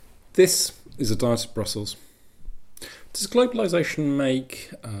This is a diet at Brussels. Does globalisation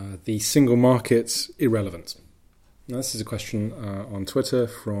make the single market irrelevant? Now, this is a question on Twitter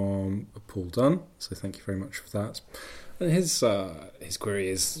from Paul Dunn, so thank you very much for that. And his query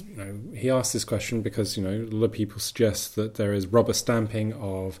is, he asked this question because, a lot of people suggest that there is rubber stamping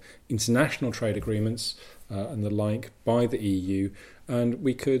of international trade agreements and the like by the EU, and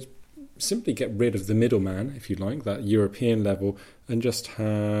we could simply get rid of the middleman, if you like, that European level, and just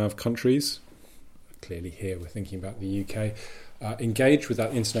have countries, clearly here we're thinking about the UK, engage with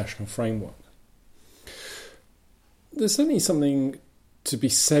that international framework. There's certainly something to be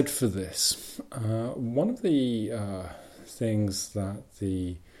said for this. One of the things that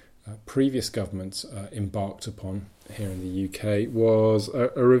the previous government embarked upon here in the UK was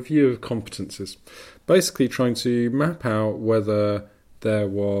a review of competences, basically trying to map out whether there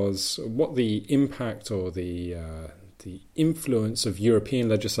was what the impact or the influence of European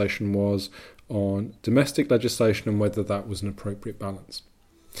legislation was on domestic legislation and whether that was an appropriate balance.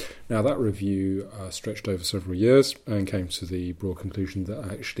 Now, that review stretched over several years and came to the broad conclusion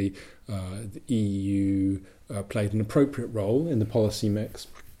that actually the EU played an appropriate role in the policy mix.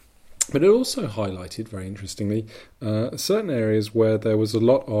 But it also highlighted, very interestingly, certain areas where there was a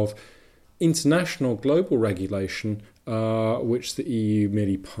lot of international global regulation which the EU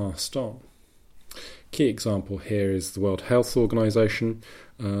merely passed on. Key example here is the World Health Organization,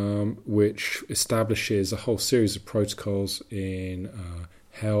 which establishes a whole series of protocols in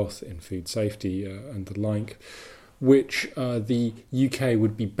health, in food safety and the like, which the UK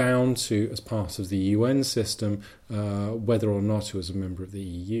would be bound to as part of the UN system, whether or not it was a member of the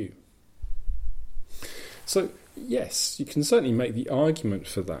EU. So, yes, you can certainly make the argument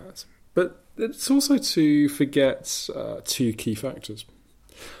for that, but it's also to forget two key factors.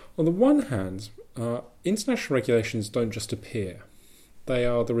 On the one hand, international regulations don't just appear. They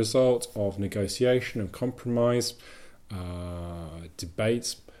are the result of negotiation and compromise,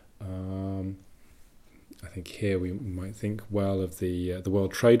 debate. I think here we might think well of the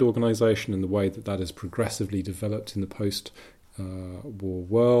World Trade Organization and the way that has progressively developed in the post-war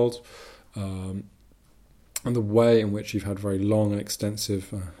world, and the way in which you've had very long and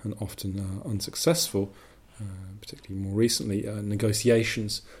extensive and often unsuccessful, particularly more recently,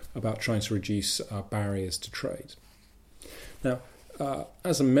 negotiations about trying to reduce barriers to trade. Now,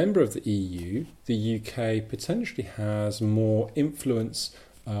 as a member of the EU, the UK potentially has more influence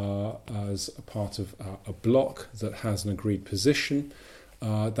as a part of a bloc that has an agreed position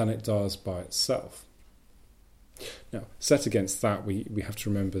than it does by itself. Now, set against that, we have to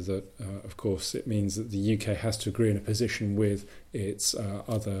remember that, of course, it means that the UK has to agree in a position with its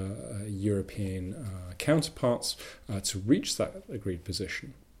other European counterparts to reach that agreed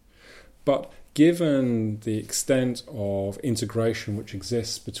position. But given the extent of integration which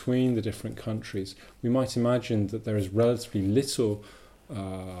exists between the different countries, we might imagine that there is relatively little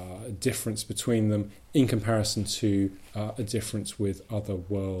difference between them in comparison to a difference with other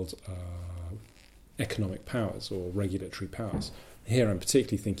world economic powers or regulatory powers. Here I'm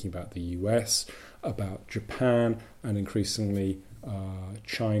particularly thinking about the US, about Japan, and increasingly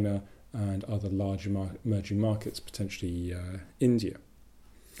China and other larger emerging markets, potentially India.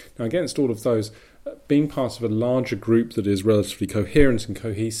 Now, against all of those, being part of a larger group that is relatively coherent and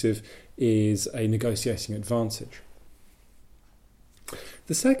cohesive is a negotiating advantage.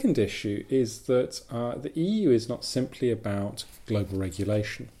 The second issue is that the EU is not simply about global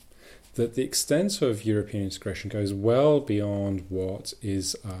regulation, that the extent of European integration goes well beyond what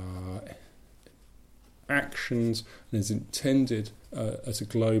is actions and is intended at a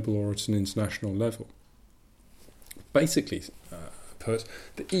global or at an international level. Basically, put,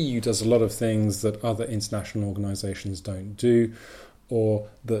 the EU does a lot of things that other international organisations don't do, or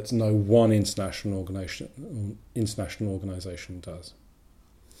that no one international organisation does.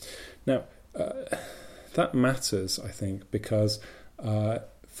 Now, that matters, I think, because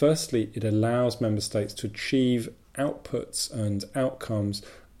firstly, it allows member states to achieve outputs and outcomes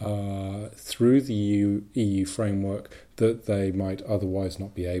through the EU framework that they might otherwise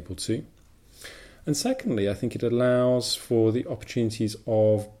not be able to. And secondly, I think it allows for the opportunities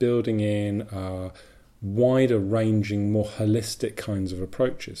of building in wider ranging, more holistic kinds of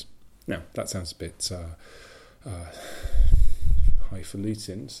approaches. Now, that sounds a bit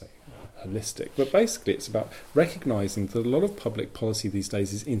highfalutin, say holistic, but basically it's about recognising that a lot of public policy these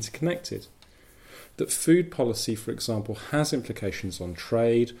days is interconnected. That food policy, for example, has implications on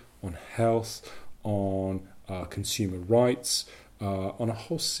trade, on health, on consumer rights, on a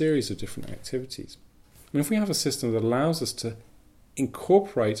whole series of different activities. And if we have a system that allows us to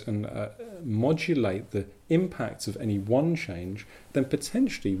incorporate and modulate the impacts of any one change, then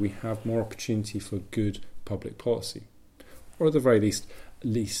potentially we have more opportunity for good public policy, or at the very least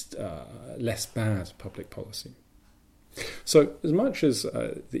less bad public policy. So as much as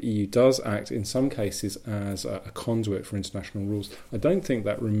the EU does act in some cases as a conduit for international rules, I don't think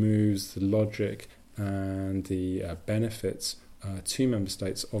that removes the logic and the benefits to member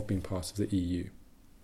states of being part of the EU.